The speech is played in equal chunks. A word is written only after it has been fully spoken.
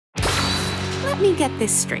let me get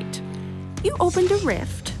this straight. You opened a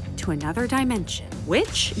rift to another dimension,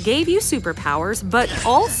 which gave you superpowers, but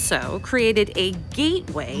also created a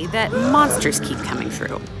gateway that monsters keep coming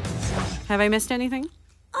through. Have I missed anything?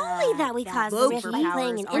 Only that we caused the rift by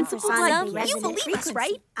playing an infrasonically resonant You believe us,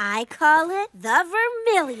 right? I call it the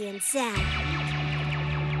vermilion sound.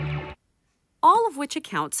 All of which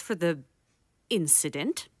accounts for the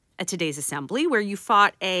incident at today's assembly where you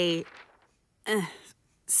fought a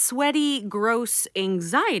sweaty, gross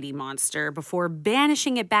anxiety monster before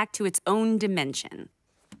banishing it back to its own dimension.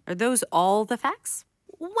 Are those all the facts?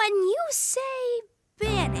 When you say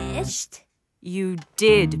banished... You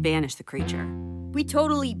did banish the creature. We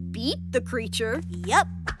totally beat the creature. Yup,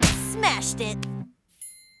 smashed it.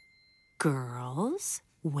 Girls,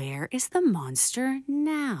 where is the monster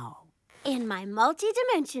now? In my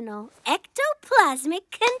multidimensional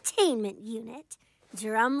ectoplasmic containment unit.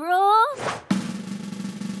 Drum roll.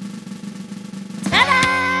 Ta-da!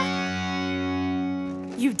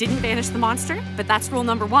 You didn't banish the monster, but that's rule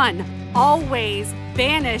number 1. Always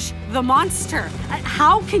banish the monster.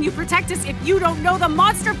 How can you protect us if you don't know the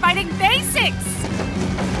monster fighting basics?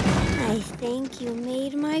 I think you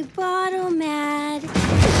made my bottle mad.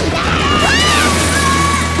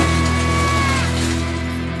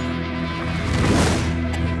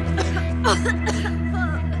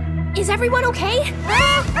 Is everyone okay?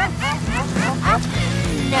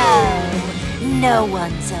 No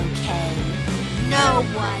one's okay. No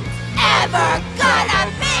one's ever gonna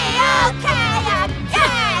be okay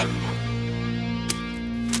again!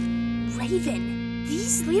 Raven,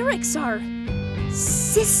 these lyrics are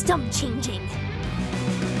system-changing.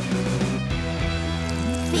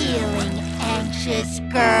 Feeling anxious,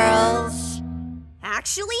 girls?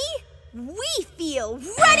 Actually, we feel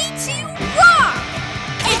ready to rock!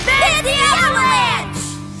 Advance the Avalanche!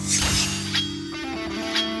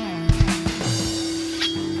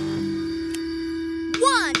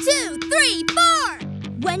 One, two, three, four!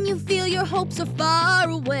 When you feel your hopes are far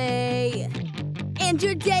away and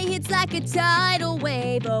your day hits like a tidal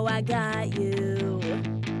wave, oh, I got you.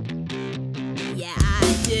 Yeah,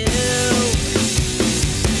 I do.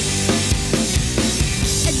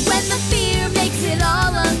 And when the fear makes it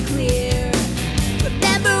all unclear,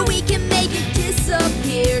 remember we can make it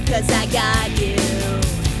disappear, 'cause I got you.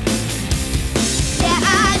 Yeah,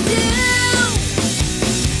 I do.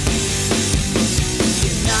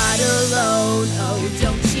 You're not alone, oh,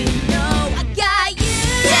 don't you know I got you.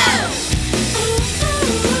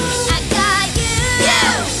 I got you.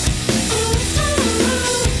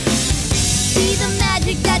 Be the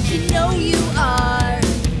magic that you know you are.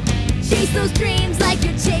 Chase those dreams like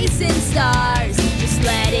you're chasing stars. Just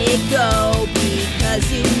let it go,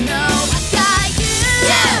 because you know I got you.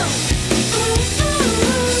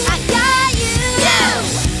 I got you.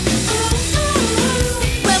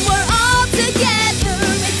 When we're all together,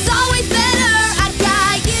 it's always better. I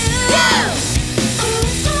got you.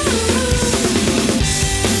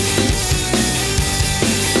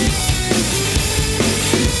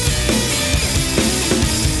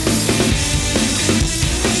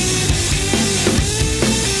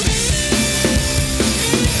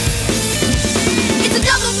 It's a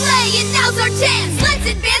double play, and now's our chance. Let's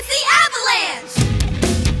advance the Avalanche.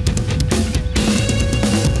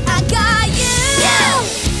 I got you.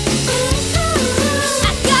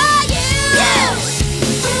 I got you.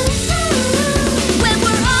 When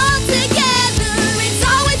we're all together, it's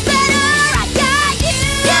always better. I got you.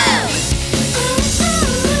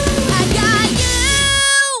 I got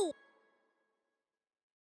you.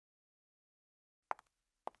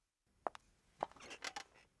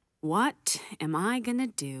 What am I gonna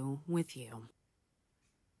do with you?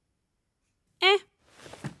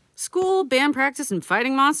 School, band practice, and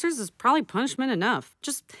fighting monsters is probably punishment enough.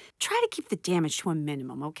 Just try to keep the damage to a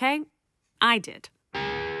minimum, okay? I did.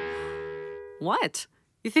 What?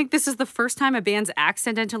 You think this is the first time a band's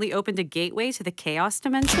accidentally opened a gateway to the chaos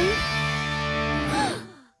dimension?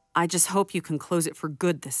 I just hope you can close it for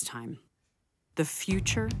good this time. The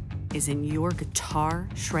future is in your guitar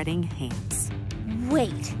shredding hands.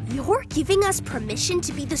 Wait, you're giving us permission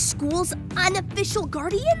to be the school's unofficial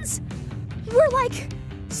guardians? We're like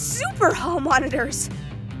super hall monitors.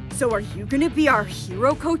 So are you gonna be our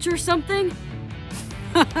hero coach or something?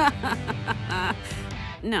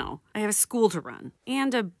 No, I have a school to run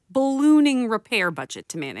and a ballooning repair budget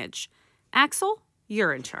to manage. Axel,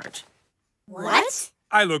 you're in charge. What?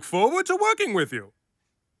 I look forward to working with you.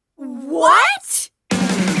 What?